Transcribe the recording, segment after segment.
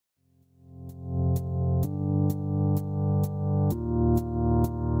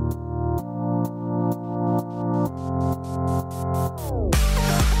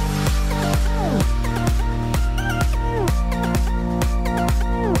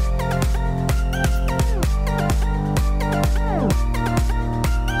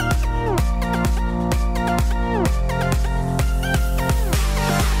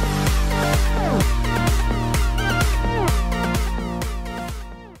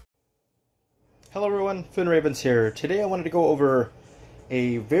Hello everyone, Finn Ravens here. Today I wanted to go over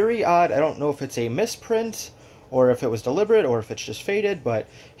a very odd, I don't know if it's a misprint, or if it was deliberate, or if it's just faded, but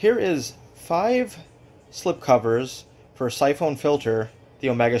here is 5 slipcovers for Syphon filter, the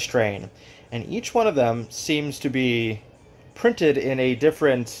Omega strain. And each one of them seems to be printed in a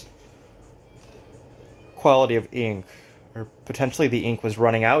different quality of ink. Or potentially the ink was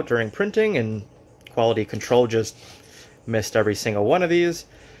running out during printing and quality control just missed every single one of these.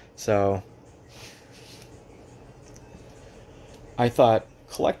 So I thought,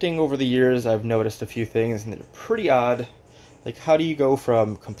 collecting over the years, I've noticed a few things, and they're pretty odd. Like, how do you go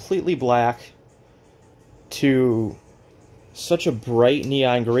from completely black to such a bright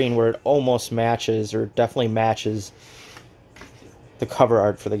neon green where it almost matches, or definitely matches, the cover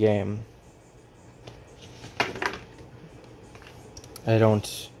art for the game? I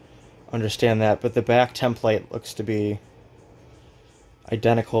don't understand that, but the back template looks to be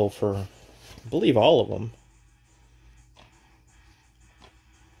identical for, I believe, all of them.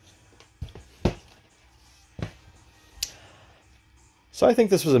 So I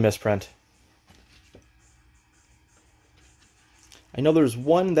think this was a misprint. I know there's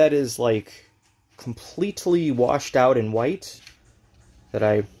one that is like completely washed out in white that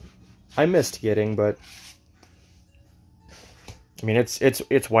I missed getting, but I mean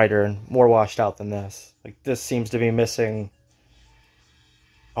it's whiter and more washed out than this. Like, this seems to be missing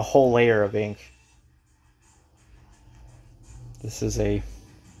a whole layer of ink. This is a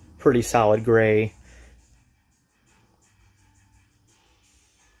pretty solid gray.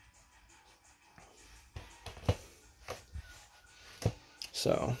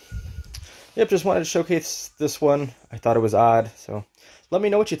 So, yep, just wanted to showcase this one. I thought it was odd, so let me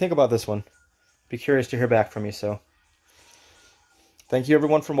know what you think about this one. Be curious to hear back from you, so thank you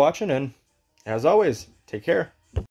everyone for watching, and as always, take care.